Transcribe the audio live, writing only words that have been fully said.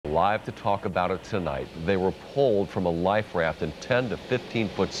live to talk about it tonight. They were pulled from a life raft in 10 to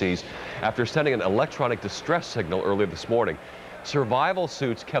 15-foot seas after sending an electronic distress signal earlier this morning. Survival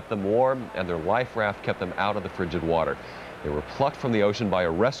suits kept them warm, and their life raft kept them out of the frigid water. They were plucked from the ocean by a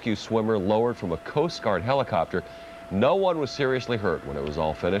rescue swimmer lowered from a Coast Guard helicopter. No one was seriously hurt when it was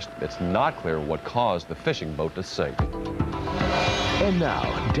all finished. It's not clear what caused the fishing boat to sink. And now,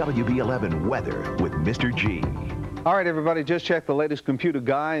 WB11 weather with Mr. G. All right, everybody, just check the latest computer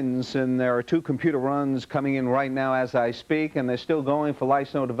guidance, and there are 2 computer runs coming in right now as I speak, and they're still going for light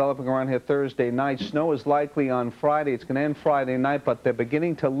snow developing around here Thursday night. Snow is likely on Friday. It's going to end Friday night, but they're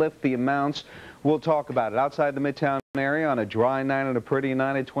beginning to lift the amounts. We'll talk about it. Outside the Midtown area on a dry night and a pretty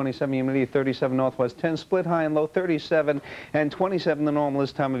night at 27 humidity, 37 northwest, 10 split high and low, 37 and 27. The normal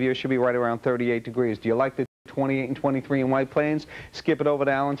this time of year should be right around 38 degrees. Do you like the 28 and 23 in White Plains? Skip it over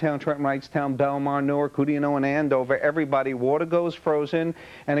to Allentown, Trenton, Wrightstown, Belmar, Newark, Hoodie-No, and Andover. Everybody, water goes frozen.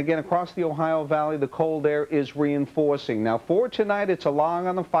 And again, across the Ohio Valley, the cold air is reinforcing. Now, for tonight, it's a log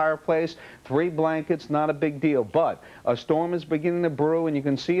on the fireplace, 3 blankets, not a big deal. But a storm is beginning to brew, and you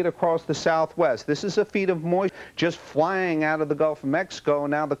can see it across the southwest. This is a feed of moisture just flying out of the Gulf of Mexico,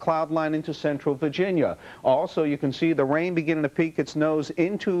 and now the cloud line into central Virginia. Also, you can see the rain beginning to peek its nose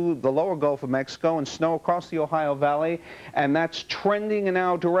into the lower Gulf of Mexico and snow across the Ohio Valley, and that's trending in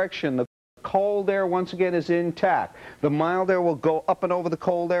our direction. The cold air once again is intact. The mild air will go up and over the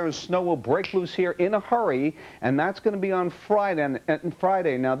cold air, and snow will break loose here in a hurry, and that's going to be on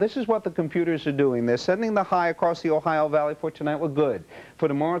Friday. Now, this is what the computers are doing. They're sending the high across the Ohio Valley for tonight. We're good. For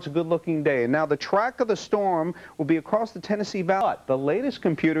tomorrow, it's a good-looking day. And now the track of the storm will be across the Tennessee Valley. But the latest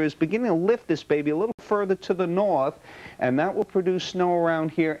computer is beginning to lift this baby a little further to the north, and that will produce snow around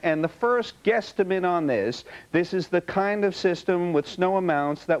here. And the first guesstimate on this is the kind of system with snow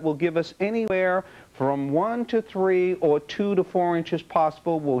amounts that will give us anywhere from 1 to 3 or 2 to 4 inches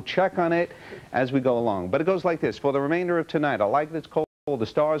possible. We'll check on it as we go along. But it goes like this. For the remainder of tonight, I like that it's cold. The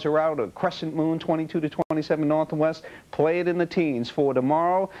stars are out. A crescent moon, 22 to 27 north and west. Play it in the teens. For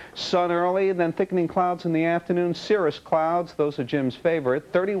tomorrow, sun early, then thickening clouds in the afternoon. Cirrus clouds. Those are Jim's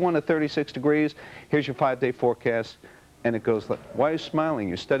favorite. 31 to 36 degrees. Here's your 5-day forecast. And it goes like, why are you smiling?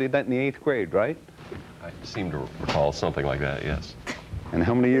 You studied that in the 8th grade, right? I seem to recall something like that, yes. And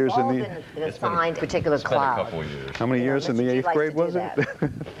how many years in the... It's been particular cloud. Been a couple of years. How many years in the 8th grade was it?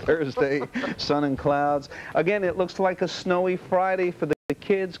 Thursday, sun and clouds. Again, it looks like a snowy Friday for the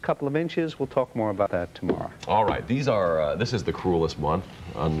kids, couple of inches. We'll talk more about that tomorrow. All right, this is the cruelest month,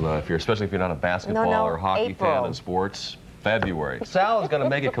 especially if you're not a basketball or hockey fan in sports. February. Sal is going to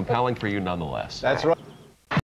make it compelling for you nonetheless. That's right.